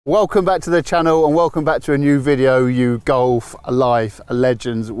Welcome back to the channel and welcome back to a new video, you golf life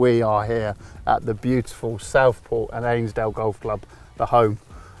legends. We are here at the beautiful Southport and Ainsdale Golf Club, the home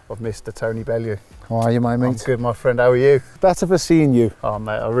of Mr. Tony Bellew. How are you, my mate? I'm good, my friend. How are you? Better for seeing you. Oh,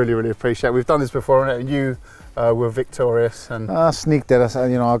 mate, I really appreciate it. We've done this before, and you were victorious. And I sneaked it.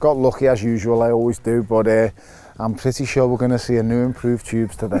 You know, I got lucky as usual. I always do, but I'm pretty sure we're going to see a new improved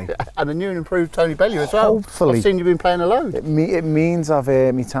tubes today. And a new and improved Tony Bellew as well. Hopefully. I've seen you've been playing alone. It means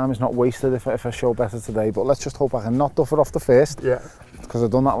my time is not wasted if I show better today, but let's just hope I can not duff it off the first. Yeah. Because I've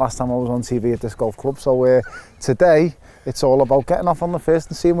done that last time I was on TV at this golf club. So today, it's all about getting off on the first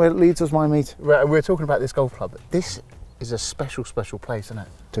and seeing where it leads us, my mate. We're talking about this golf club. This is a special place, isn't it?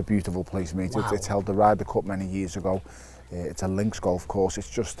 It's a beautiful place, mate. Wow. It's held the Ryder Cup many years ago. It's a links golf course.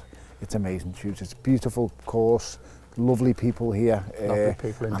 It's amazing tubes. It's a beautiful course. Lovely people here. Lovely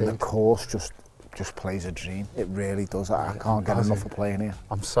people indeed. And the course just plays a dream. It really does. I can't get enough of playing here.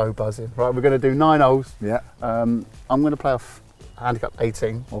 I'm so buzzing. Right, we're going to do 9 holes. Yeah. I'm going to play off handicap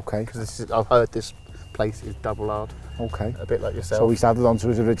 18. Okay. Because I've heard this place is double hard. Okay. A bit like yourself. So he's added on to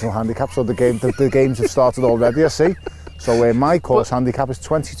his original handicap. So the games have started already, I see. So my course handicap is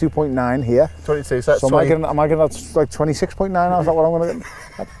 22.9 here. 22, so that's 20. Am I getting that like 26.9? Is that what I'm going to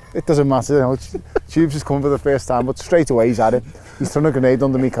get? It doesn't matter, you know. Tubes has come for the first time, but straight away he's at it. He's thrown a grenade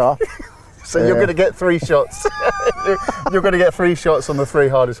under my car. So you're going to get 3 shots. You're going to get 3 shots on the 3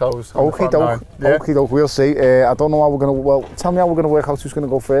 hardest holes. Okay, doke. Yeah? Okay, doke. We'll see. I don't know how we're going to. Well, tell me how we're going to work out who's going to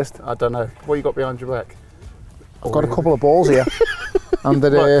go first. I don't know. What you got behind your back? I've got a couple of balls here. And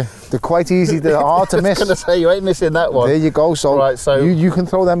they're quite easy, they're hard to miss. I was going to say, you ain't missing that one. There you go. So, right, so you can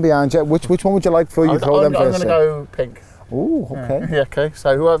throw them behind you. Which one would you like for you throw them first? I'm going to go pink. Oh, okay. Yeah, okay.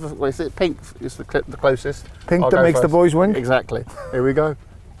 So whoever, well, is it pink is the closest? Pink that makes the boys win? Exactly. Here we go.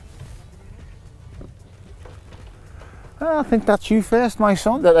 I think that's you first, my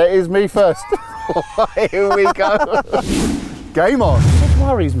son. That is me first. Here we go. Game on. It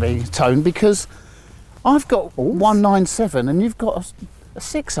worries me, Tone, because I've got 197 and you've got a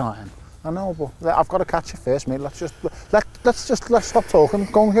 6 iron. I know, but I've got to catch you first, mate. Let's stop talking.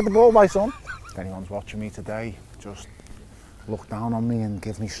 Go and hit the ball, my son. If anyone's watching me today, just look down on me and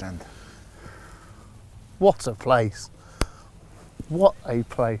give me strength. What a place. What a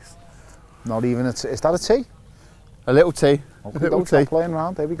place. Not even is that a tee? A little tee. Okay, a little tee. Playing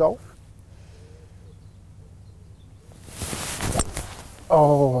around. There we go.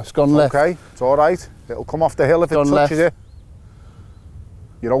 Oh, it's gone left. Okay, it's all right. It'll come off the hill if it touches it.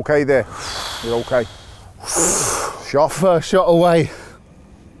 You're okay there. You're okay. Shot. First shot away.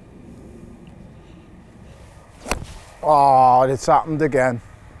 Oh, it's happened again.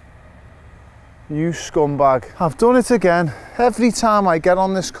 You scumbag. I've done it again. Every time I get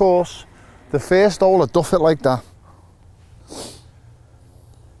on this course, the first hole I duff it like that.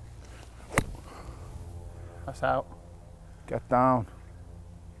 That's out. Get down.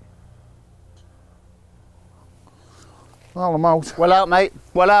 Well, I'm out. Well out, mate.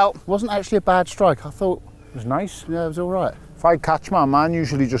 Well out. Wasn't actually a bad strike. I thought it was nice. Yeah, it was all right. If I catch my man,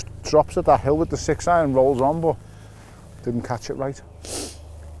 usually just drops at that hill with the 6 iron, rolls on, but didn't catch it right.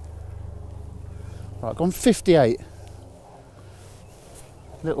 Right, gone 58.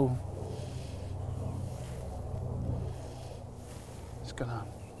 Little. It's gonna.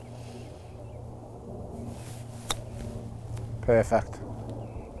 Perfect.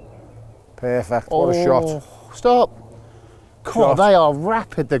 Perfect. What a shot. Stop. God, they are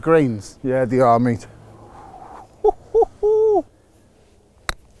rapid, the greens. Yeah, they are, mate.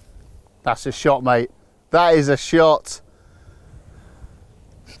 That's a shot, mate. That is a shot.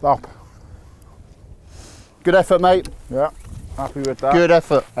 Stop. Good effort, mate. Yeah, happy with that. Good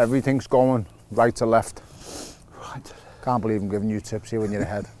effort. Everything's going right to left. Right. Can't believe I'm giving you tips here when you're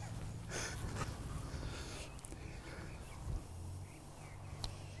ahead.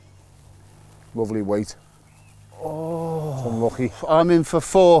 Lovely weight. Oh, it's unlucky. I'm in for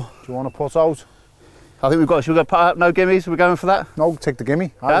 4. Do you want to put out? I think we've got. Should we go put out? No gimmies? We're going for that? No, take the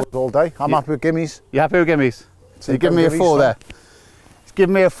gimme. I would all day. I'm happy with gimmies. You happy with gimmies? So you're giving me a 4 there. He's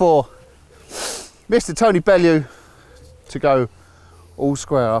giving me a 4. Mr. Tony Bellew to go all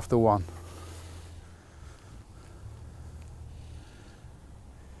square after 1.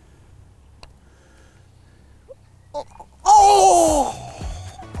 Oh!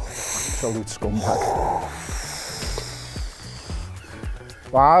 Absolute scumbag.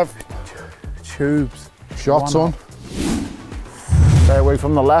 5. Tubes. Shots on. Stay away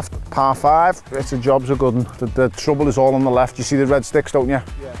from the left. Par 5. It's a job's a good one. The trouble is all on the left. You see the red sticks, don't you?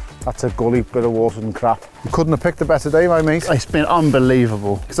 Yeah. That's a gully bit of water and crap. You couldn't have picked a better day, my mate. It's been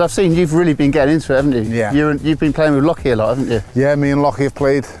unbelievable. Because I've seen you've really been getting into it, haven't you? Yeah. You've been playing with Lockie a lot, haven't you? Yeah, me and Lockie have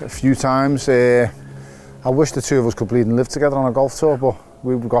played a few times. I wish the two of us could bleed and live together on a golf tour, but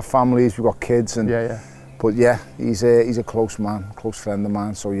we've got families, we've got kids, and but yeah, he's a close man, close friend of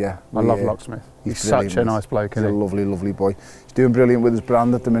mine. So yeah, I love Locksmith. He's such a nice bloke, isn't he? He's a lovely, lovely boy. He's doing brilliant with his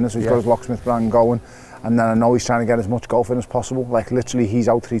brand at the minute, so he's got his Locksmith brand going. And then I know he's trying to get as much golf in as possible. Like literally, he's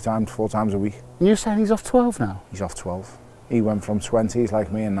out 4 times a week. And you're saying he's off 12 now? He's off 12. He went from 20s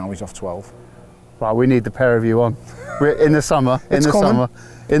like me, and now he's off 12. Right, we need the pair of you on. We're in the summer. In the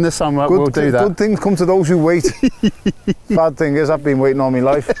summer, we'll do that. Good things come to those who wait. Bad thing is, I've been waiting all my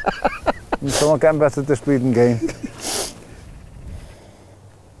life. I'm still not getting better at this bleeding game.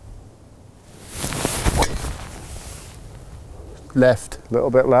 Left. Little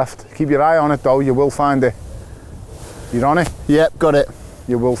bit left. Keep your eye on it though, you will find it. You're on it? Yep, got it.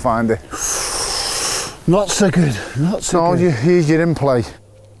 You will find it. Not so good, not so good. No, you're in play.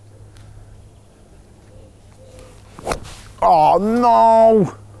 Oh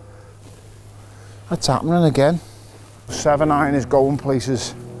no! That's happening again. 7-iron is going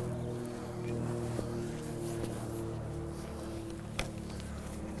places.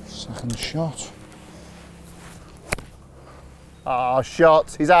 Second shot. Ah,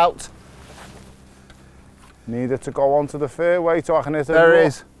 shot, he's out. Need it to go onto the fairway so I can hit it. There it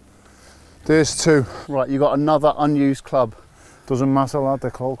is. There's 2. Right, you got another unused club. Doesn't matter, lad,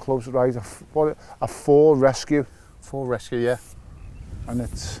 they're close, right. A 4 rescue. 4 rescue, yeah. And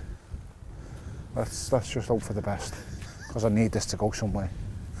it's, let's just hope for the best, because I need this to go somewhere.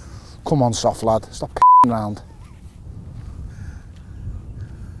 Come on, soft lad, stop p***ing round.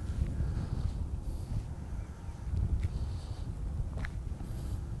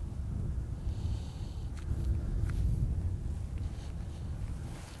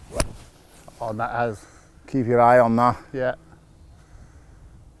 Oh, that has. Keep your eye on that. Yeah.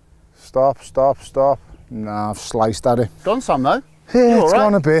 Stop, stop, stop. Nah, I've sliced at it. Done some though. Yeah, it's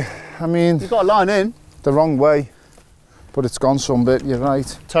gone a bit. I mean, you've got a line in. The wrong way, but it's gone some bit, you're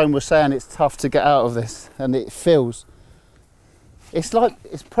right. Tone was saying it's tough to get out of this, and it feels, it's like,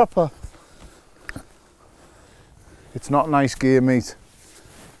 it's proper. It's not nice gear, mate.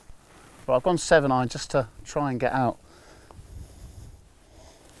 But I've gone 7-iron just to try and get out.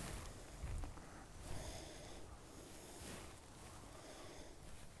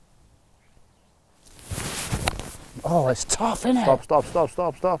 Oh, it's tough, isn't it? Stop, stop, stop,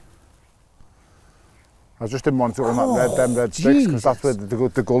 stop, stop. I just didn't want to go on them red sticks, because that's where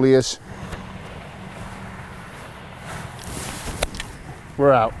the gully is.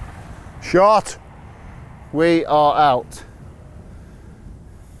 We're out. Shot. We are out.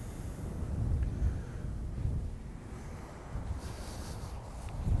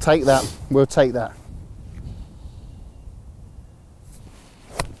 Take that. We'll take that.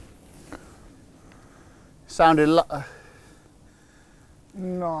 Sounded like...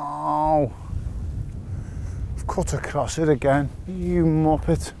 No. I've cut across it again. You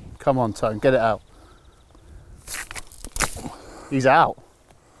muppet. Come on, Tone, get it out. He's out.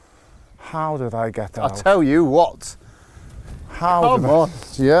 How did I get that out? I'll tell you what. Come on.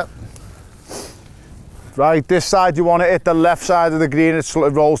 Yeah. Right, this side you want to hit the left side of the green, it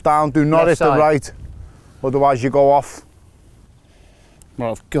rolls down. Do not hit the right, otherwise you go off.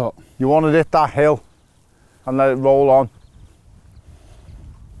 Well, I've got. You want to hit that hill and let it roll on.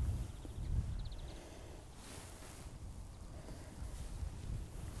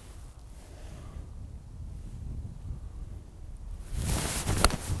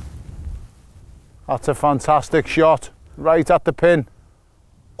 That's a fantastic shot, right at the pin.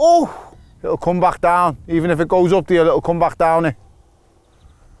 Oh! It'll come back down. Even if it goes up there, it'll come back down it.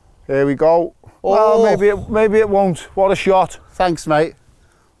 Here we go. Oh, well, maybe it won't. What a shot. Thanks, mate.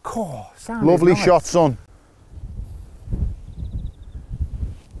 God, lovely shot, son.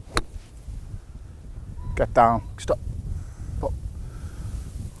 Get down. Stop.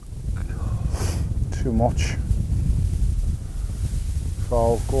 Too much.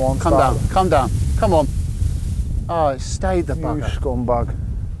 So, go on. Come down, come down. Come on. Oh, it stayed the bugger. You scumbag.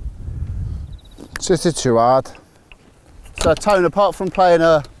 It's too hard. So, Tone, apart from playing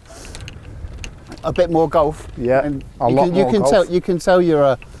a bit more golf, yeah, and a lot more golf. You can tell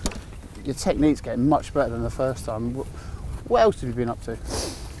your technique's getting much better than the first time. What else have you been up to? Do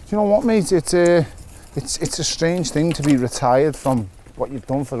you know what, mate? It's a strange thing to be retired from what you've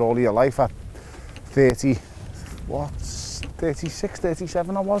done for all your life at 30, what, 36,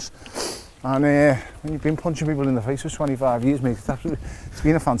 37 I was. And when you've been punching people in the face for 25 years, mate, it's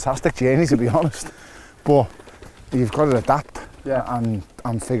been a fantastic journey, to be honest. But you've got to adapt, yeah. and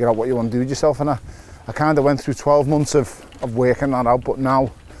and figure out what you want to do with yourself. And I kind of went through 12 months of working that out, but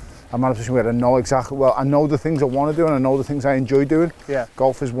now I'm at a position where I know exactly, well, I know the things I want to do and I know the things I enjoy doing. Yeah.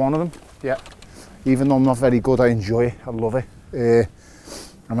 Golf is one of them. Yeah. Even though I'm not very good, I enjoy it, I love it.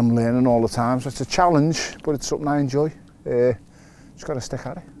 And I'm learning all the time, so it's a challenge, but it's something I enjoy. Just got to stick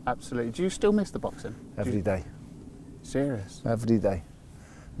at it. Absolutely. Do you still miss the boxing? Every day. Serious? Every day.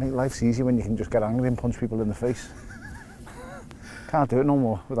 Mate, life's easy when you can just get angry and punch people in the face. Can't do it no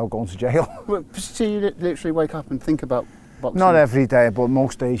more without going to jail. Well, so you literally wake up and think about boxing? Not every day, but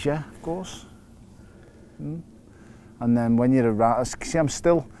most days, yeah, of course. And then when you're around, see, I'm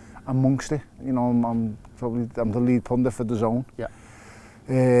still amongst it. You know, I'm the lead pundit for the Zone. Yeah.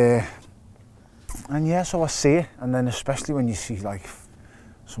 And yeah, so I see it, and then especially when you see like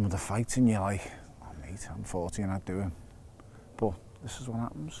some of the fights, and you're like, oh mate, I'm 40 and I do him. But this is what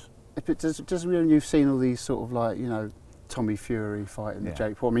happens. Does when you've seen all these sort of like, you know, Tommy Fury fighting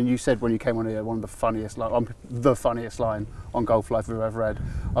Jake Paul. I mean, you said when you came on here, one of the funniest, like the funniest line on Golf Life we've ever read.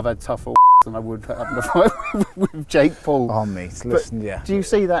 I've had tougher than I would having a fight with Jake Paul. Oh mate, listen, but yeah. do you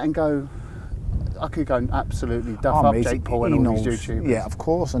see that and go, I could go and absolutely duff up mate, Jake Paul and all these YouTubers? Yeah, of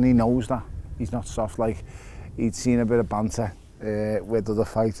course, and he knows that. He's not soft. Like, he'd seen a bit of banter with other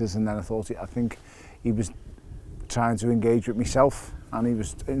fighters, and then I think he was trying to engage with myself, and he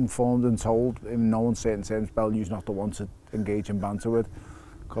was informed and told, in no uncertain terms, Bellew's not the one to engage in banter with,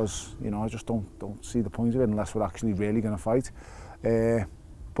 because, you know, I just don't see the point of it unless we're actually really going to fight.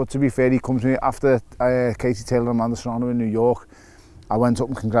 But to be fair, he comes to me after Katie Taylor and Amanda Serrano in New York. I went up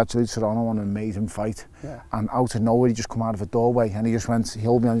and congratulated Serrano on an amazing fight. Yeah. And out of nowhere, he just come out of a doorway and he just went, he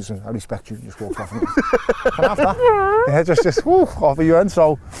held me and he just went, I respect you, and just walked off. And after, yeah, just whoo, off you went.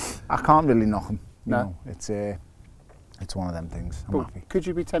 So I can't really knock him. You know, it's one of them things. I'm happy. Could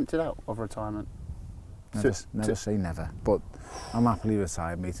you be tempted out of retirement? Never say never, but I'm happily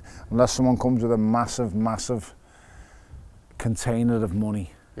retired, mate. Unless someone comes with a massive, massive container of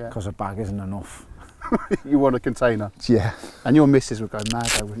money, because a bag isn't enough. You want a container? Yeah. And your missus would go mad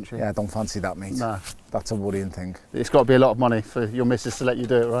though, wouldn't she? Yeah, I don't fancy that, mate. No. That's a worrying thing. It's got to be a lot of money for your missus to let you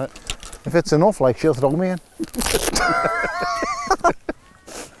do it, right? If it's enough, like, she'll throw me in.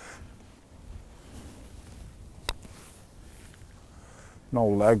 No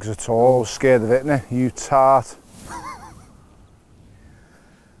legs at all. Scared of it, innit? You tart.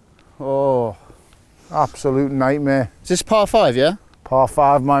 Oh. Absolute nightmare. Is this par 5, yeah? Par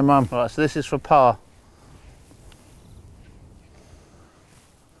 5, my man. Right, so this is for par.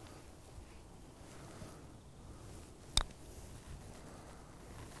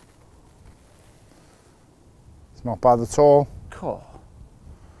 It's not bad at all. Cool.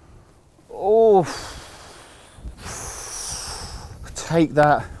 Oh. Take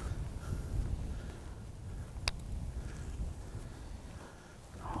that.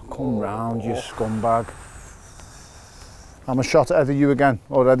 Oh, come round, you scumbag. I'm a shot ahead of you again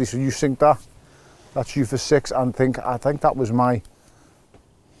already, so you sink that. That's you for 6, and I think that was my.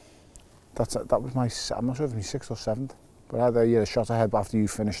 That was my. I'm not sure if it was 6th or 7th, but either you're a shot ahead after you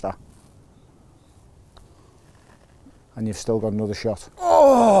finished that, and you've still got another shot.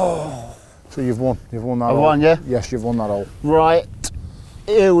 Oh! So you've won. You've won that. I won, yeah. Yes, you've won that all. Right.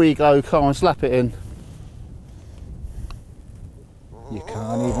 Here we go. Come on, slap it in. You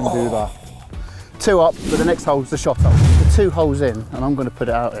can't even do that. 2 up, but the next hole's the shot hole. The 2 holes in, and I'm going to put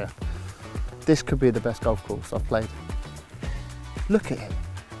it out here. This could be the best golf course I've played. Look at it.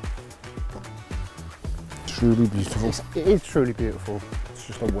 Truly beautiful. It is truly beautiful. It's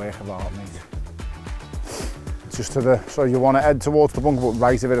just a work of art, mate. It's just to the, so you want to head towards the bunker, but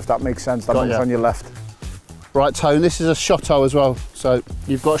right of it, if that makes sense. That one's on your left. Right, Tone, this is a shot hole as well, so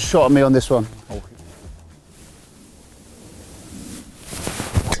you've got a shot at me on this one. Okay.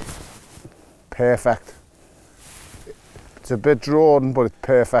 Perfect. It's a bit drawn, but it's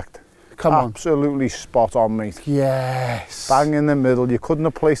perfect. Come on. Absolutely spot on, mate. Yes. Bang in the middle. You couldn't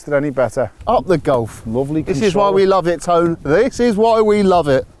have placed it any better. Up the golf. Lovely control. This is why we love it, Tone. This is why we love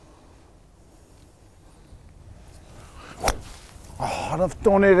it. Oh, I've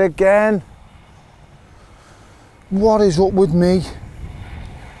done it again. What is up with me?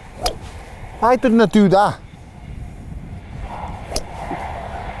 Why didn't I do that?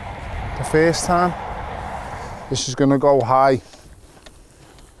 The first time. This is going to go high.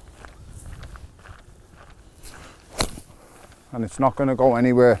 And it's not going to go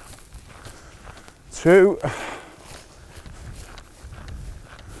anywhere. 2.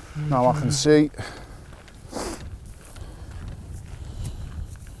 Now I can see.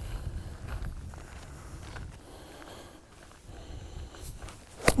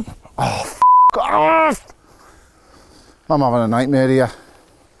 Oh, f*** off! I'm having a nightmare here.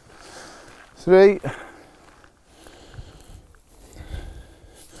 3.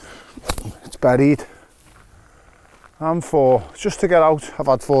 It's buried. And 4. Just to get out, I've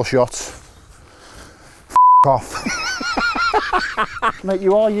had 4 shots. F off. Mate,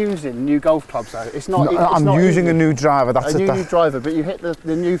 you are using new golf clubs though. It's not. No, I'm not using easy. a new driver. That's a new driver, but you hit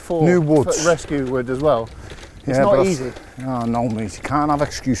the new 4-foot rescue wood as well. It's not easy. Oh no, mate. You can't have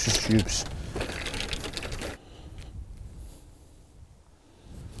excuses, tubes.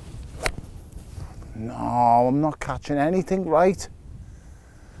 No, I'm not catching anything right.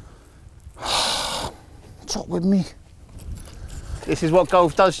 What's up with me? This is what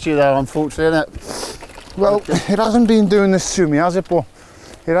golf does to you though, unfortunately, isn't it? Well, it hasn't been doing this to me, has it? But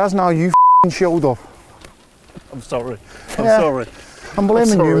it has now. You showed up. I'm sorry. I'm sorry. I'm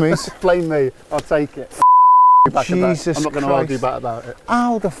blaming you, mate. Blame me. I'll take it. Jesus I'm not going to argue back about it.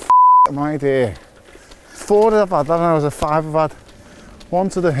 How the am I there? 4 I've had, and I was a 5 I've had. 1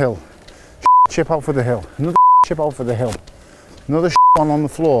 to the hill. Chip out for the hill. Another chip out for the hill. Another one on the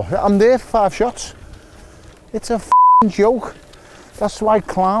floor. I'm there for 5 shots. It's a joke. That's why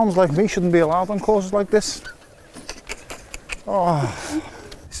clowns like me shouldn't be allowed on courses like this. Oh.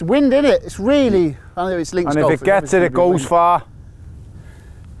 It's wind, isn't it? It's really, I know it's links and golf. If it gets it, it goes far.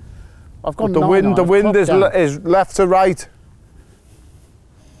 I've gone the wind is left to right.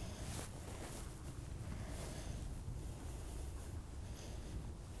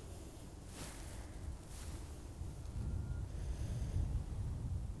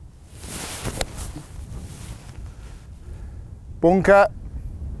 Bunker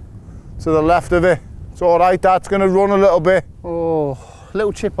to the left of it. It's all right, that's going to run a little bit. Oh,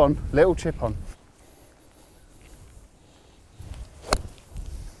 little chip on, little chip on.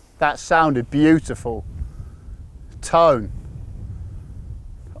 That sounded beautiful. Tone.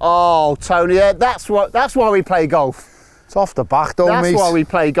 Oh, Tony, that's why we play golf. It's off the back though, mate. That's why we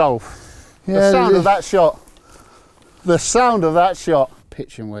play golf. Yeah, the sound of that shot. The sound of that shot.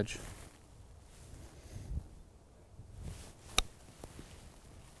 Pitching wedge.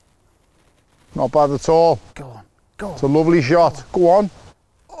 Not bad at all. Go on, go on. It's a lovely shot. Go on.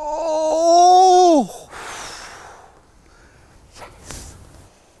 Oh! Yes.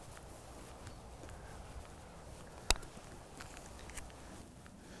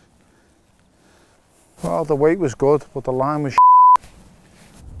 Well, the weight was good, but the line was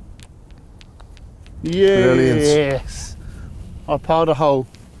yes. Brilliant. Yes. I piled a hole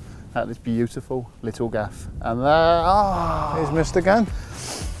at this beautiful little gaff. And he's missed again.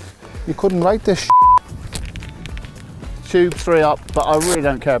 You couldn't write this. Tube 3 up, but I really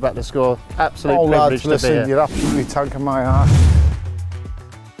don't care about the score. Absolute privilege lads, to be here. You're absolutely tanking my heart.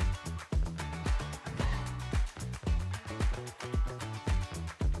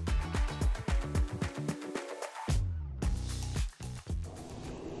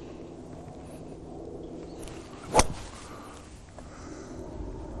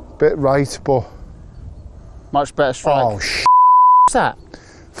 Bit right, but much better strike. Oh, what's that?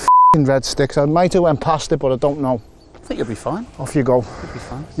 Red sticks. I might have went past it, but I don't know. I think you'll be fine. Off you go. You'll be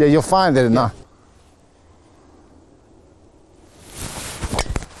fine. Yeah, you'll find it in that.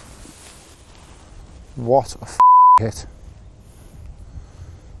 What a hit.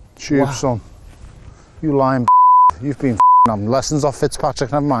 Tube, wow. Son. You lying You've been on lessons off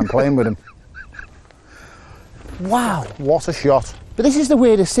Fitzpatrick, never mind playing with him. Wow. What a shot. But this is the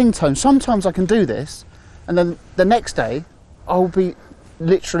weirdest thing, Tone. Sometimes I can do this, and then the next day, I'll be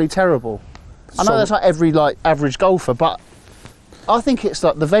literally terrible. I know that's like every average golfer, but I think it's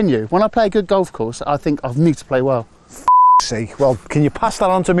like the venue. When I play a good golf course, I think I need to play well. Sake. Well, can you pass that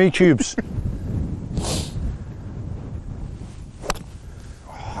on to me, Tubes?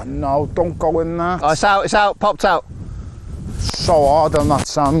 Oh, no, don't go in that. Oh, it's out, popped out. So hard on that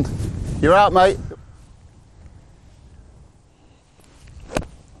sand. You're out, mate.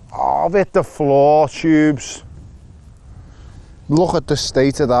 Oh, I've hit the floor, Tubes. Look at the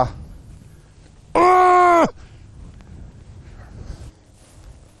state of that.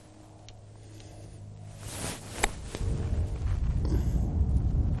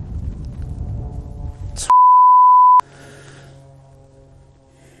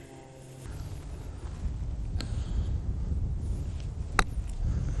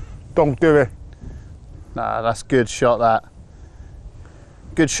 Don't do it. Nah, that's good shot, that.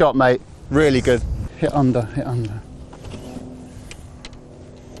 Good shot, mate. Really good. Hit under, hit under.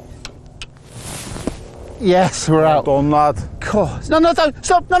 Yes, we're out. Well done, lad. God. No, no, don't.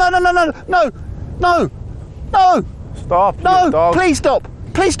 Stop. No, no, no, no, no, no, no, no. Stop, no, you dog. Please stop.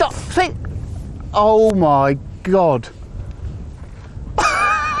 Please stop. Please. Oh my God.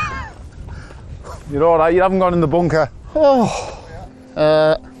 You're all right, you haven't gone in the bunker. Oh.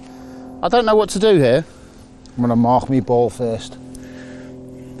 I don't know what to do here. I'm going to mark me ball first.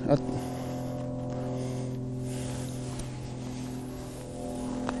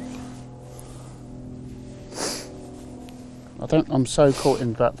 I'm so caught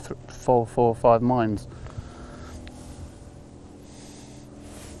in about 4 or 5 minds.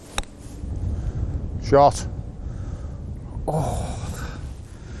 Shot. Oh.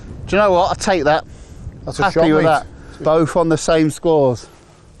 Do you know what? I'll take that. That's a Happy shot, with mate. that. Both on the same scores.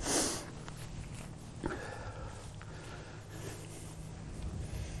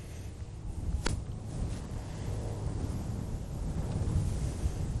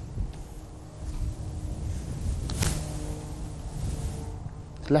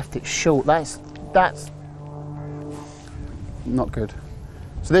 Left it short. That's not good.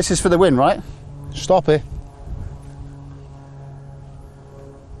 So this is for the win, right? Stop it.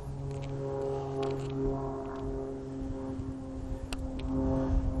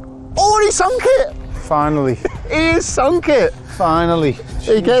 Oh, he sunk it! Finally. He has sunk it! Finally.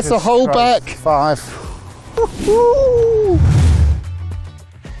 He gets the whole Christ. back. 5. Woo-hoo.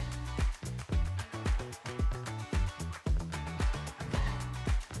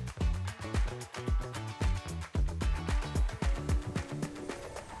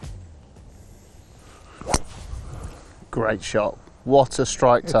 Great shot. What a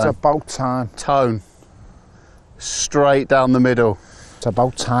strike tone. It's about time. Tone. Straight down the middle. It's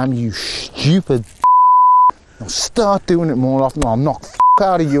about time, you stupid. I'll start doing it more often. I'll knock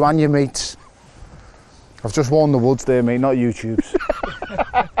out of you and your mates. I've just won the woods there, mate, not YouTube's.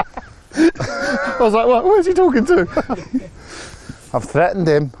 I was like, what? Where's he talking to? I've threatened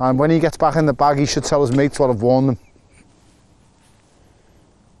him, and when he gets back in the bag, he should tell his mates what I've warned them.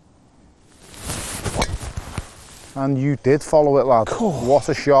 And you did follow it, lad. Cool. What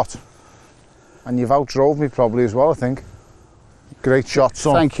a shot. And you've outdrove me probably as well, I think. Great shot,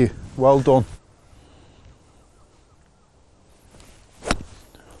 son. Thank you. Well done.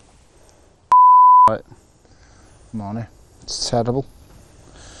 Right. Money. It's terrible.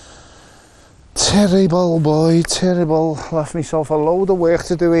 Terrible, boy, terrible. Left myself a load of work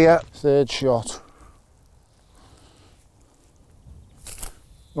to do here. Third shot.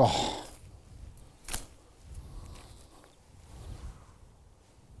 Oh.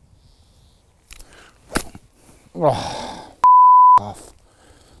 Oh, off.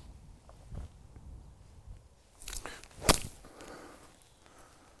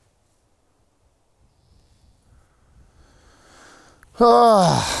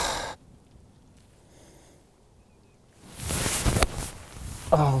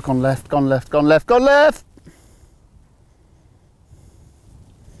 Oh, gone left, gone left, gone left, gone left!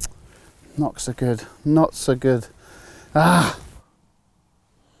 Not so good, not so good. Ah!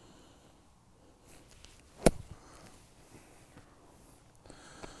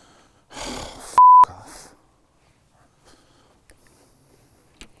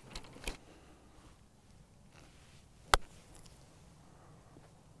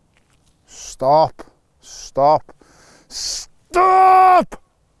 Stop. Stop. Stop!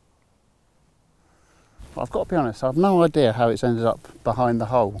 I've got to be honest, I have no idea how it's ended up behind the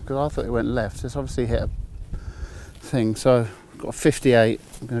hole, because I thought it went left. It's obviously hit a thing, so I've got a 58.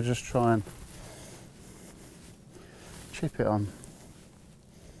 I'm going to just try and chip it on.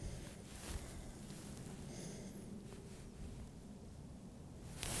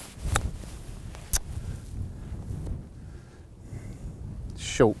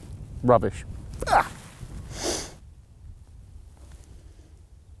 Short. Rubbish. Ah.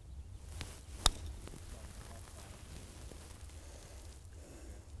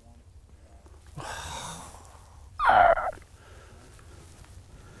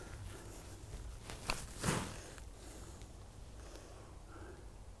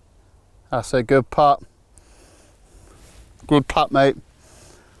 That's a good putt. Good putt, mate.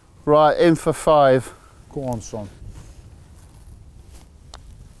 Right, in for 5. Go on, son.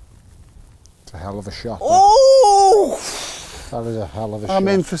 It's a hell of a shot. Oh! That is a hell of a shot. I'm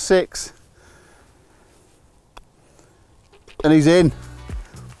in for 6. And he's in.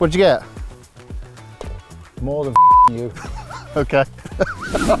 What'd you get? More than you. Okay.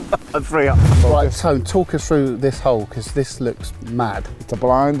 I'm 3 up. Right, Tone, talk us through this hole, because this looks mad. It's a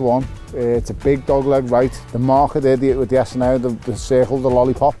blind one. It's a big dog leg right. The marker there with the S&O, the circle, the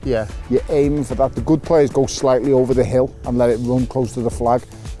lollipop. Yeah. You're aiming for that. The good players go slightly over the hill and let it run close to the flag.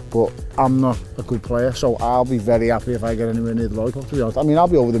 But I'm not a good player, so I'll be very happy if I get anywhere near the lollipop, to be honest. I mean, I'll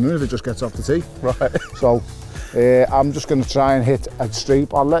be over the moon if it just gets off the tee. Right. So I'm just going to try and hit a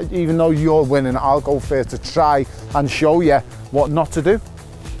streak. I'll let, even though you're winning, I'll go first to try and show you what not to do.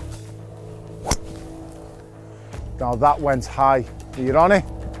 Now that went high. Are you on it?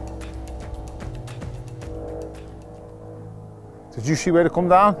 Did you see where it come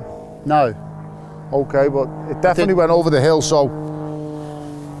down? No. Okay, but it definitely went over the hill, so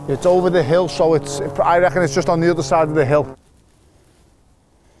it's over the hill, so I reckon it's just on the other side of the hill.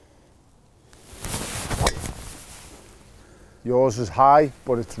 Yours is high,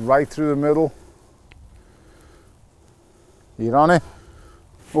 but it's right through the middle. You're on it?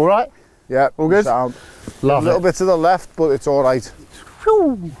 All right? Yeah, all good? Sound. Love it. A little bit to the left, but it's all right.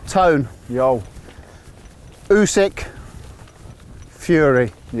 Whew. Tone. Yo. Usyk.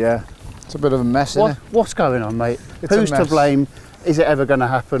 Fury. Yeah. It's a bit of a mess, isn't it? What's going on, mate? Who's to blame? Is it ever going to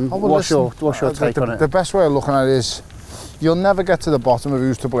happen? Oh, well, what's your take on it? The best way of looking at it is, you'll never get to the bottom of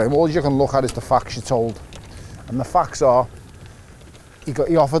who's to blame. All you can look at is the facts you're told. And the facts are,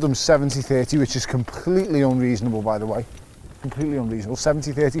 he offered them 70-30, which is completely unreasonable, by the way. Completely unreasonable.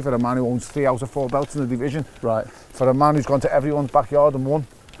 70-30 for a man who owns 3 out of 4 belts in the division. Right. For a man who's gone to everyone's backyard and won.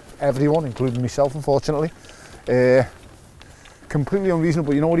 Everyone, including myself, unfortunately. Completely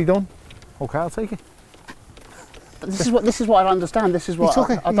unreasonable. You know what he done? Okay, I'll take it. This is what I understand. This is what he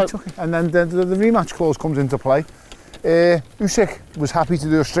took it. And then the rematch clause comes into play. Usyk was happy to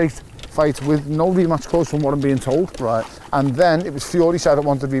do a straight fight with no rematch clause, from what I'm being told. Right. And then it was Fury said it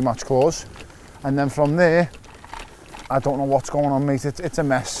wanted rematch clause, and then from there, I don't know what's going on, mate. It's a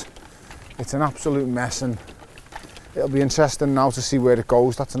mess. It's an absolute mess, and it'll be interesting now to see where it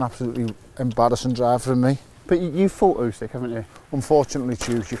goes. That's an absolutely embarrassing drive from me. But you fought Usyk, haven't you? Unfortunately,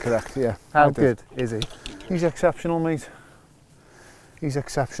 you're correct, yeah. How good is he? He's exceptional, mate. He's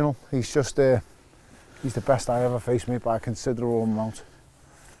exceptional. He's just, he's the best I ever faced, mate, by a considerable amount.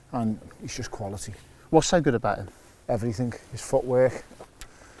 And he's just quality. What's so good about him? Everything. His footwork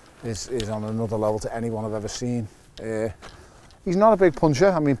is on another level to anyone I've ever seen. He's not a big puncher.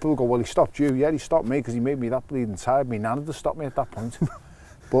 I mean, people go, well, he stopped you. Yeah, he stopped me because he made me that bleeding tired. Me nana to stop me at that point.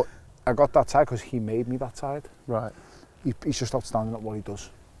 But I got that tired because he made me that tired. Right. He's just outstanding at what he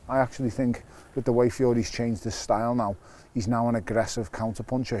does. I actually think with the way Fury's changed his style now, he's now an aggressive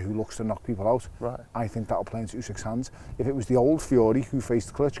counter-puncher who looks to knock people out. Right. I think that'll play into Usyk's hands. If it was the old Fury who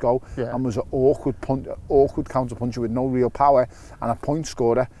faced Klitschko and was an awkward counter-puncher with no real power and a point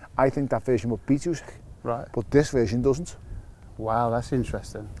scorer, I think that version would beat Usyk. Right. But this version doesn't. Wow, that's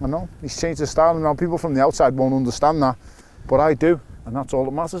interesting. I know. He's changed his style, and now people from the outside won't understand that, but I do, and that's all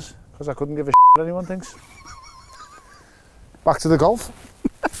that matters, because I couldn't give a shit what anyone thinks. Back to the golf.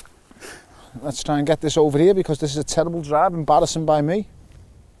 Let's try and get this over here, because this is a terrible drive, embarrassing by me.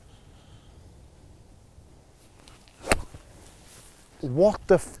 What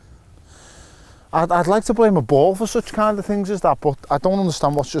the f... I'd like to blame a ball for such kind of things as that, but I don't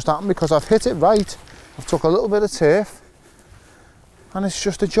understand what's just happened, because I've hit it right, I've took a little bit of turf, and it's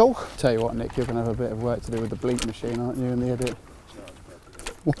just a joke. Tell you what, Nick, you're going to have a bit of work to do with the bleep machine, aren't you, in the edit?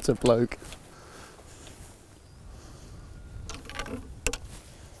 What a bloke.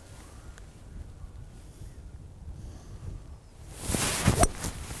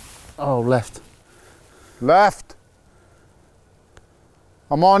 Oh, left. Left.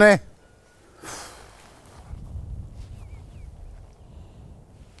 I'm on it.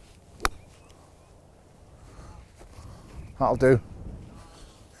 That'll do.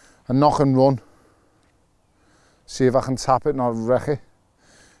 A knock and run. See if I can tap it and I'll wreck it.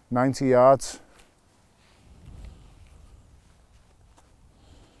 90 yards.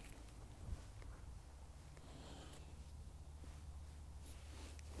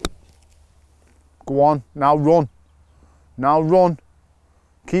 Go on, now run. Now run.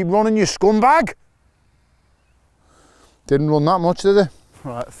 Keep running, you scumbag. Didn't run that much, did it?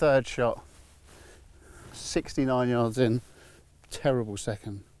 Right, third shot. 69 yards in. Terrible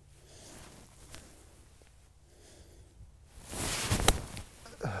second.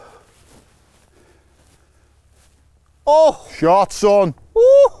 Oh! Shot, son.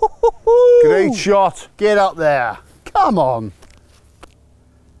 Great shot. Get up there. Come on.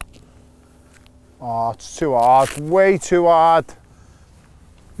 Oh, it's too hard. Way too hard.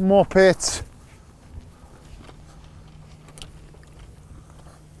 Muppet.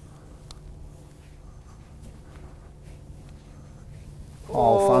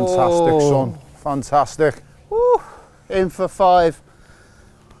 Oh, fantastic, son. Fantastic. Woo. In for 5.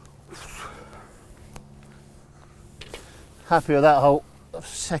 Happy with that hole. The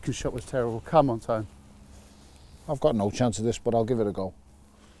second shot was terrible. Come on, Tone. I've got no chance of this, but I'll give it a go.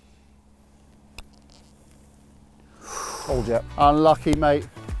 Told you. Unlucky, mate.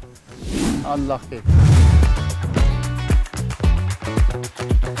 Unlucky.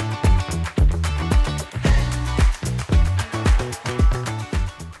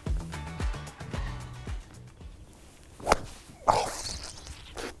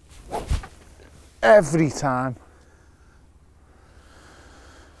 Every time.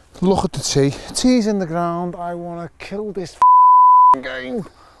 Look at the tee. Tee's in the ground. I want to kill this game.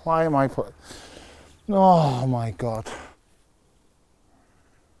 Why am I putting... Oh my God.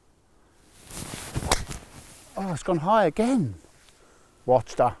 Oh, it's gone high again.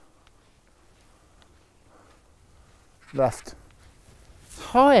 Watch that. Left.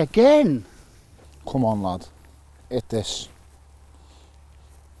 High again. Come on, lad. Hit this.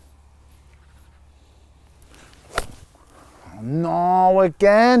 Oh, no,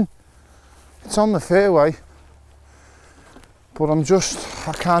 again. It's on the fairway. But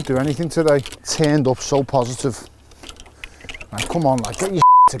I can't do anything today. Turned up so positive. Right, come on, lad, get your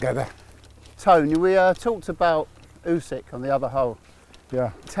together. Tony, we talked about Usyk on the other hole.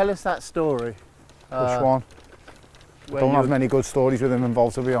 Yeah. Tell us that story. Which one? I don't have many good stories with him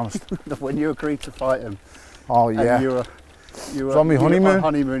involved, to be honest. When you agreed to fight him. Oh yeah. And you were on my honeymoon. On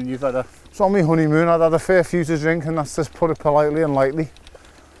honeymoon. You've had a... It's on my honeymoon. I'd had a fair few to drink, and that's just put it politely and lightly.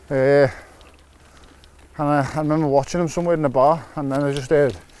 And I remember watching him somewhere in the bar, and then I just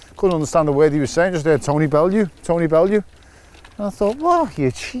couldn't understand the word he was saying. Just heard Tony Bellew. And I thought, wow,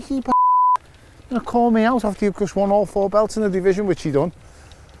 you cheeky b****. You're gonna call me out after you've just won all 4 belts in the division, which he done.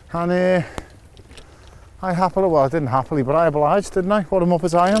 And I didn't happily, but I obliged, didn't I? What a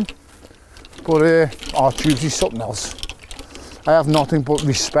muppet I am. But Tubes, he's something else. I have nothing but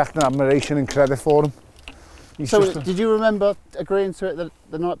respect and admiration and credit for him. So did you remember agreeing to it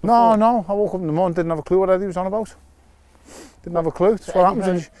the night before? No, I woke up in the morning, didn't have a clue what Eddie was on about. Didn't have a clue. That's what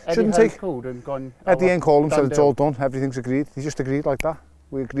happens. Shouldn't take. Called and gone, Eddie ain't called him, said it's all done, everything's agreed. He just agreed like that.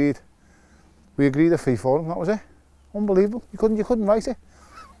 We agreed a fee for him, that was it. Unbelievable. You couldn't write it.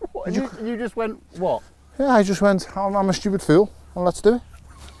 What, you just went, what? Yeah, I just went, I'm a stupid fool, and let's do it.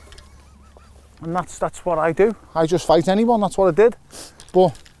 And that's what I do. I just fight anyone, that's what I did.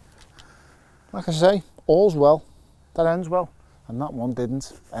 But, like I say, all's well, that ends well. And that one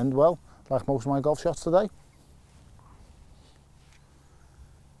didn't end well, like most of my golf shots today.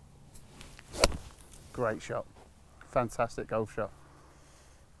 Great shot. Fantastic golf shot.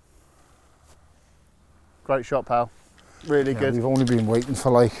 Great shot, pal. Really good. We've only been waiting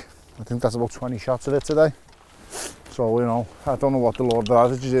for I think that's about 20 shots of it today. So, you know, I don't know what the Lord of the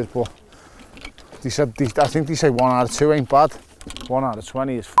averages is, but I think they say 1 out of 2 ain't bad. 1 out of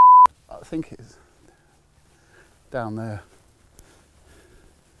 20 is I think it's down there.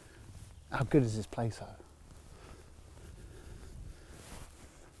 How good is this place though?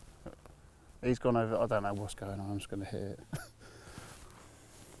 He's gone over, I don't know what's going on, I'm just going to hit it.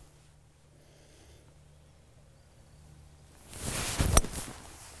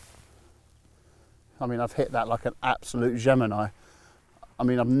 I mean, I've hit that like an absolute Gemini. I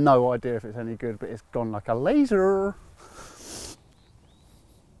mean, I've no idea if it's any good, but it's gone like a laser.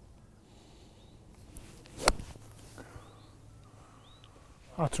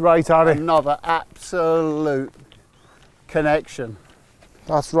 That's right, Harry. Another absolute connection.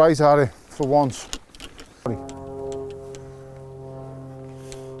 That's right, Harry, for once.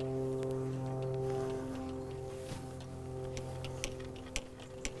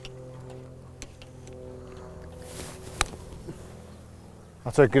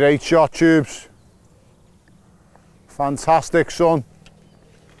 That's a great shot, Tubes. Fantastic, son.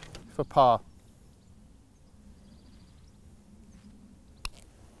 For par.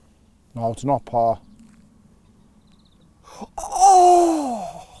 No, it's not par.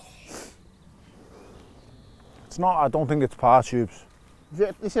 Oh! It's not, I don't think it's par, Tubes.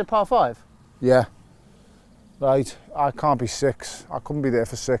 Is it a par 5? Yeah. Right, I can't be 6. I couldn't be there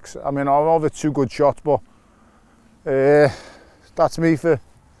for 6. I mean, I'll have 2 good shots, but that's me for,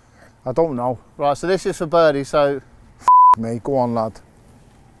 I don't know. Right, so this is for birdie, so... Me, go on, lad.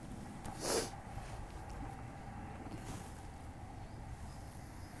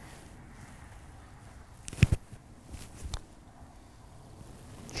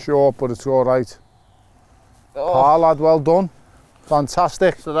 Short, but it's all right. Oh. Par, lad, well done.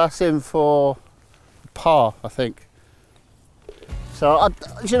 Fantastic. So that's in for par, I think. So,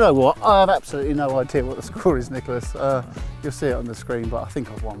 do you know what? I have absolutely no idea what the score is, Nicholas. You'll see it on the screen, but I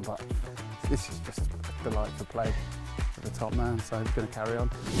think I've won. But this is just a delight to play with the top man, so I'm going to carry on.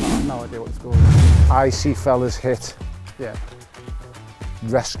 I have no idea what the score is. I see fellas hit yeah.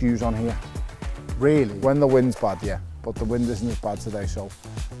 rescues on here. Really? When the wind's bad, yeah. But the wind isn't as bad today, so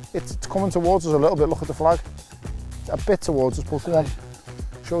it's coming towards us a little bit. Look at the flag. A bit towards us, but go on.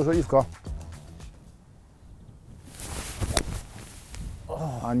 Show us what you've got.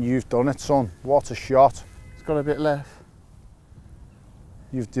 Oh. And you've done it, son. What a shot. It's got a bit left.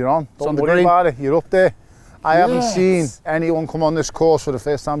 You're on. Don't worry about it. You're up there. I haven't seen anyone come on this course for the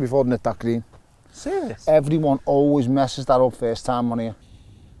first time before and hit that green. Serious? Everyone always messes that up first time on here.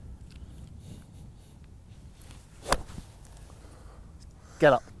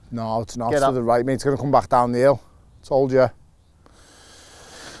 Get up. No, it's not. It's to the right, mate. It's going to come back down the hill. Told you.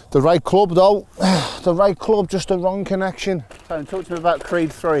 The right club, though. The right club, just the wrong connection. Tony, talk to me about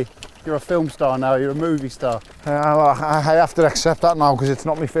Creed 3. You're a film star now. You're a movie star. I have to accept that now because it's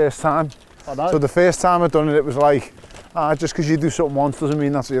not my first time. I know. So the first time I'd done it, it was like, just because you do something once doesn't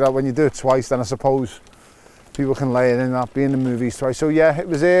mean that's it. When you do it twice, then I suppose people can lay it in that being in the movies twice. So yeah, it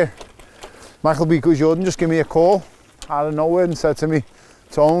was Michael B. Jordan just gave me a call out of nowhere and said to me,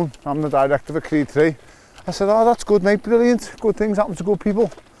 Tone, I'm the director of Creed 3. I said, oh, that's good, mate, brilliant. Good things happen to good people.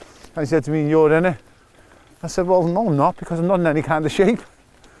 And he said to me, you're in it. I said, well, no, I'm not, because I'm not in any kind of shape.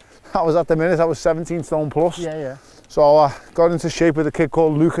 That was at the minute, I was 17 stone plus. Yeah. So I got into shape with a kid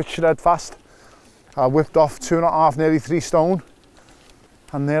called Luke at Shredfast. I whipped off 2.5, nearly 3 stone.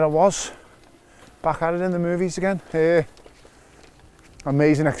 And there I was, back at it in the movies again.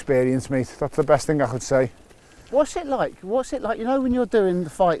 Amazing experience, mate. That's the best thing I could say. What's it like? What's it like, you know, when you're doing the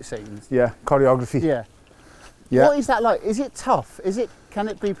fight scenes? Yeah, choreography. Yeah. What is that like? Is it tough? Can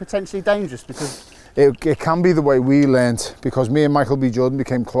it be potentially dangerous? Because it can be the way we learnt, because me and Michael B. Jordan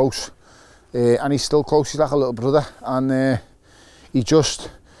became close, and he's still close. He's like a little brother, and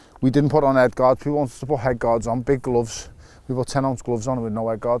we didn't put on head guards. People wanted to put head guards on, big gloves. We put 10-ounce gloves on with no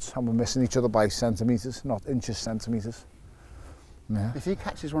head guards, and we're missing each other by centimetres, not inches, centimetres. Yeah. If he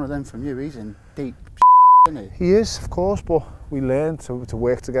catches one of them from you, he's in deep, isn't he? He is, of course, but we learned to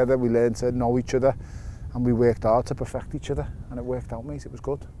work together. We learned to know each other. And we worked hard to perfect each other, and it worked out, mate. It was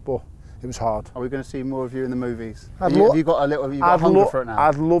good, but it was hard. Are we going to see more of you in the movies? Have you got hunger for it now?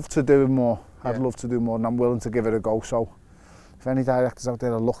 I'd love to do more. I'd love to do more, and I'm willing to give it a go. So, if any directors out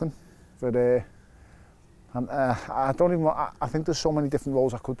there are looking for I think there's so many different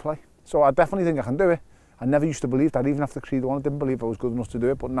roles I could play. So I definitely think I can do it. I never used to believe that, even after Creed 1, I didn't believe I was good enough to do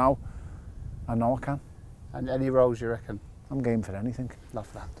it, but now I know I can. And any roles you reckon? I'm game for anything. Love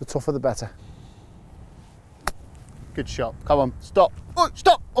that. The tougher the better. Good shot. Come on, stop. Oh,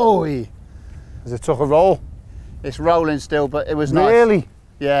 stop. Oh, is it took a roll? It's rolling still, but it was nice. Really?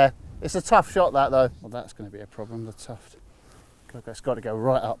 Yeah. It's a tough shot, that though. Well, that's going to be a problem. The tuft. It's got to go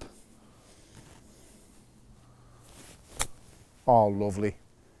right up. Oh, lovely.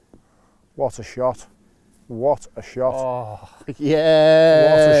 What a shot. What a shot. Oh, yeah.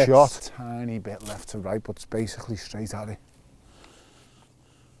 What a shot. Tiny bit left to right, but it's basically straight at it.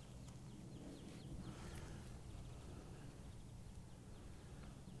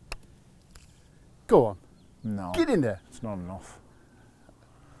 Go on. No. Get in there. It's not enough.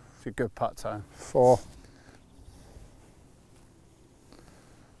 It's a good putt, Tone. 4.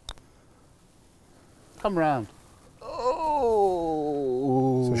 Come round.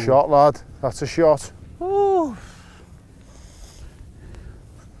 Oh. It's a shot, lad. That's a shot. Ooh.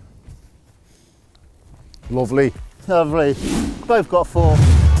 Lovely. Lovely. Both got 4.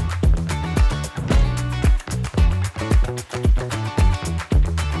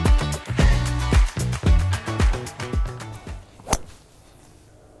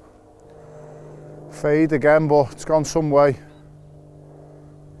 Fade again, but it's gone some way.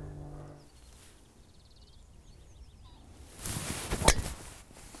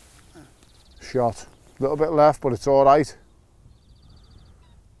 Shot. A little bit left, but it's all right.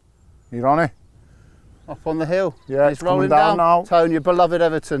 You're on it? Up on the hill. Yeah, it's rolling down now. Tone, your beloved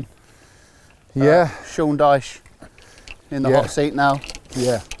Everton. Yeah. Sean Dyche in the hot seat now.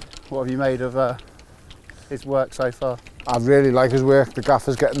 Yeah. What have you made of his work so far? I really like his work. The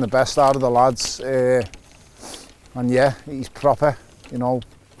gaffer's getting the best out of the lads, and yeah, he's proper, you know,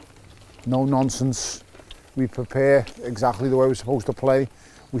 no nonsense. We prepare exactly the way we're supposed to play.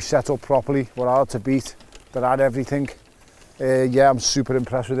 We set up properly. We're hard to beat. They're at everything. Yeah, I'm super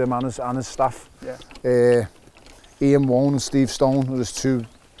impressed with him and his staff. Yeah. Ian Wone and Steve Stone are his 2,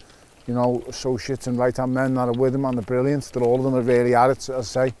 you know, associates and right-hand men that are with him, and they're brilliant. They're all of them are really at it,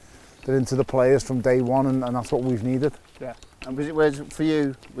 as I say. They're into the players from day one, and that's what we've needed. Yeah. And for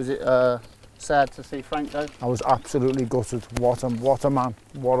you, was it sad to see Frank go? I was absolutely gutted. What a man.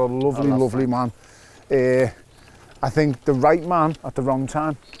 What a lovely man. I think the right man at the wrong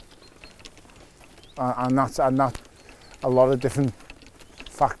time. And that a lot of different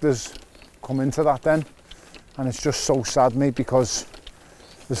factors come into that then. And it's just so sad, mate, because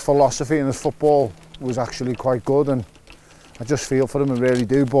his philosophy and his football was actually quite good, and I just feel for him, I really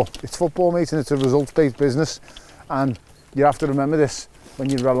do. But it's football, mate, and it's a results-based business, and you have to remember this: when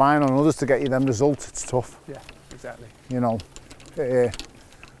you're relying on others to get you them results, it's tough. Yeah, exactly. You know,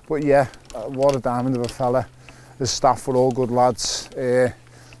 but yeah, what a diamond of a fella. His staff were all good lads.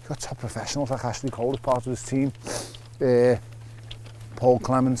 Got top professionals like Ashley Cole as part of his team. Paul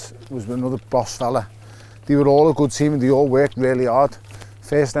Clements was another boss fella. They were all a good team, and they all worked really hard.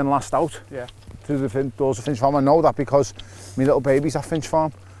 first in, last out. Yeah. To the doors of Finch Farm. I know that because my little baby's at Finch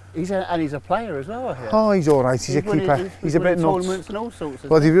Farm. And he's a player as well, I hear. Oh, he's all right. He's a keeper. He's a bit nuts. Tournaments and all sorts.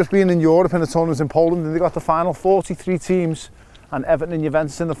 Well, they've just been in Europe in the tournaments in Poland, and they got the final 43 teams, and Everton and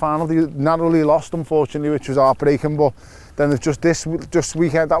Juventus in the final. They narrowly lost, unfortunately, which was heartbreaking. But then they've just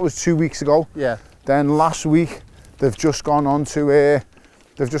weekend. That was 2 weeks ago. Yeah. Then last week they've just gone on to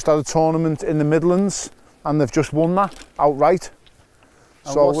they've just had a tournament in the Midlands, and they've just won that outright.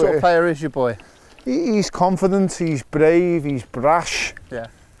 And so what sort of player is your boy? He's confident. He's brave. He's brash. Yeah.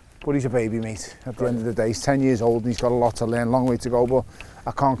 But he's a baby, mate. At the end of the day, he's 10 years old and he's got a lot to learn, long way to go. But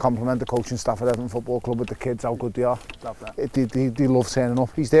I can't compliment the coaching staff at Everton Football Club with the kids, how good they are. Love that. They love turning up.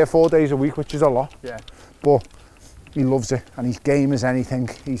 He's there 4 days a week, which is a lot. Yeah. But he loves it, and he's game as anything.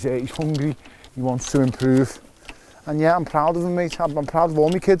 He's hungry. He wants to improve. And yeah, I'm proud of him, mate. I'm proud of all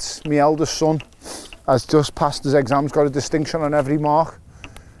my kids. My eldest son has just passed his exams, got a distinction on every mark.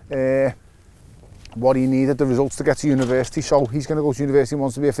 What he needed, the results to get to university, so he's going to go to university and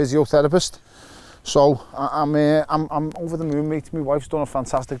wants to be a physiotherapist. So I'm over the moon, mate. My wife's done a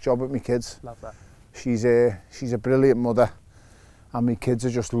fantastic job with my kids. Love that. She's a brilliant mother, and my kids are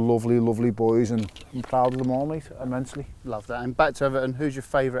just lovely, lovely boys, and I'm proud of them all, mate, immensely. Love that. And back to Everton, who's your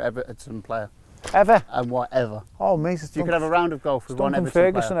favourite Everton player? Ever? And whatever. Oh, mate, you could have a round of golf with one Everton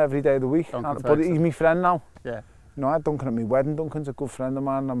Ferguson player. every day of the week, but he's my friend now. Yeah. You know, I had Duncan at my wedding. Duncan's a good friend of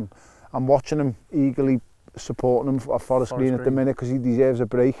mine. I'm watching him, eagerly supporting him at Forest Green at the minute because he deserves a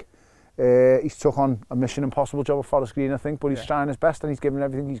break. He's took on a Mission Impossible job at Forest Green, I think, but he's trying his best and he's giving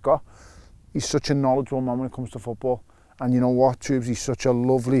everything he's got. He's such a knowledgeable man when it comes to football. And you know what, Tubes, he's such a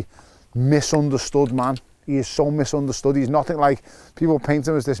lovely, misunderstood man. He is so misunderstood. He's nothing like, people paint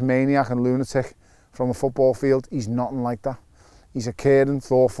him as this maniac and lunatic from a football field. He's nothing like that. He's a caring,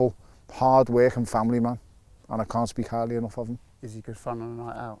 thoughtful, hard-working family man. And I can't speak highly enough of him. Is he good fun on a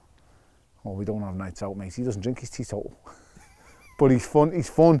night out? Oh, we don't have nights out, mate. He doesn't drink, he's teetotal. But he's fun.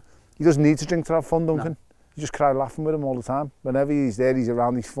 He doesn't need to drink to have fun, Duncan. No. You just cry laughing with him all the time. Whenever he's there, he's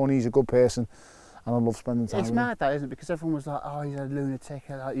around, he's funny, he's a good person. And I love spending time with him. It's mad that, isn't it? Because everyone was like, oh, he's a lunatic.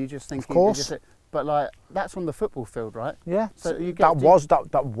 Like, you just think... Of course. But like, that's on the football field, right? Yeah. So you get, that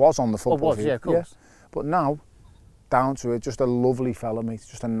was on the football field. Yeah, of course. Yeah. But now, down to it, just a lovely fella, mate.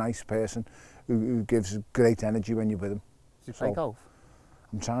 Just a nice person who gives great energy when you're with him. Does he play golf?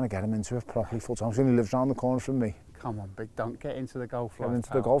 I'm trying to get him into it properly full time. He only lives round the corner from me. Come on, big Dunk, get into the golf. Get into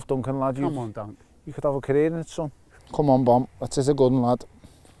the golf, Duncan, lad. Come on, Dunk. You could have a career in it, son. Come on, Bomb. That is a good one, lad.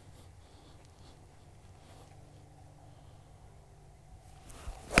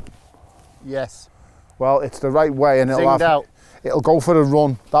 Yes. Well, it's the right way, and it'll go for a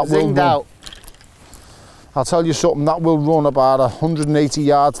run. That will run. Out. I'll tell you something. That will run about 180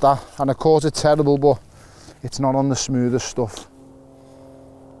 yards. That, and of course it's terrible, but it's not on the smoothest stuff.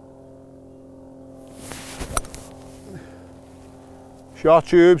 Shot,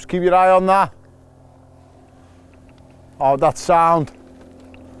 Tubes, keep your eye on that. Oh, that's sound.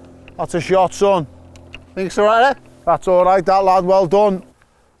 That's a shot, son. Think it's all right there? That's all right, that lad, well done.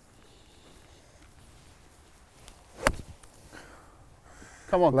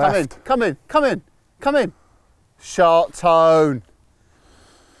 Come on, come in. Shot tone.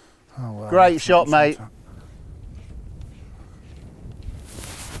 Oh, well, great shot, mate.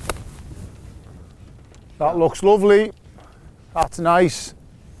 That looks lovely. That's nice.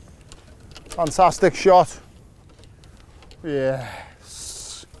 Fantastic shot. Yeah.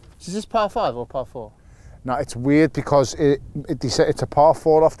 Is this par 5 or par 4? No, it's weird because it's a par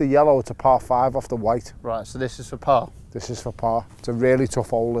 4 off the yellow, it's a par 5 off the white. Right, so this is for par? This is for par. It's a really tough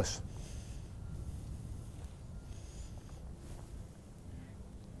hole, this.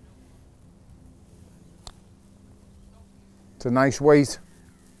 It's a nice weight.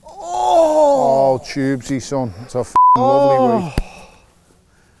 Oh, Tubesy, son. It's a lovely weight.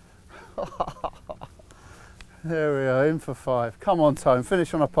 There we are, in for 5. Come on, Tone,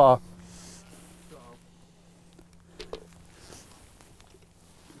 finish on a par.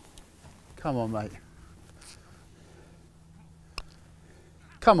 Come on, mate.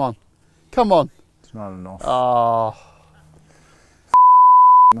 Come on. It's not enough. Oh.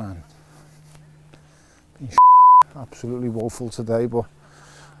 Man. Absolutely woeful today, but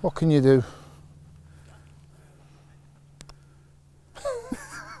what can you do?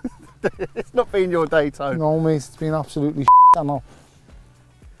 It's not been your day, Tone. No, mate, it's been absolutely I know.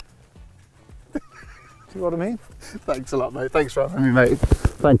 See what I mean? Thanks a lot, mate. Thanks for having me, mate.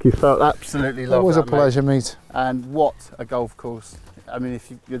 Thank you, so absolutely love that. It was a pleasure, mate. And what a golf course. I mean,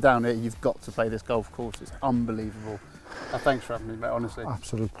 if you're down here, you've got to play this golf course. It's unbelievable. Thanks for having me, mate, honestly.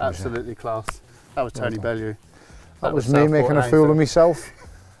 Absolute pleasure. Absolutely class. That was Tony Bellew. That was me making a fool of myself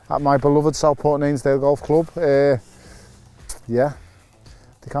at my beloved Southport and Ainsdale Golf Club. Yeah,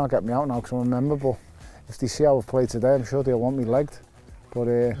 they can't get me out now because I'm a member, but if they see how I've played today, I'm sure they'll want me legged. But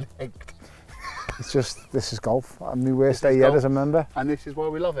it's just, this is golf. And my worst day yet as a member. And this is why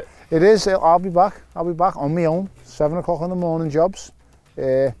we love it. It is. I'll be back. I'll be back on my own. 7 o'clock in the morning jobs.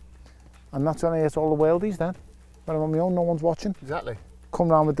 And that's when I hit all the worldies then. When I'm on my own, no one's watching. Exactly. Come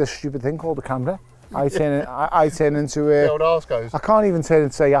round with this stupid thing called the camera. I turn into... the old arse goes. I can't even turn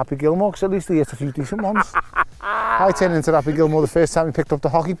into, say, Happy Gilmore, because at least he hit a few decent ones. I turned into Happy Gilmore the first time he picked up the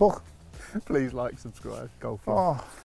hockey puck. Please like, subscribe, golf. Oh.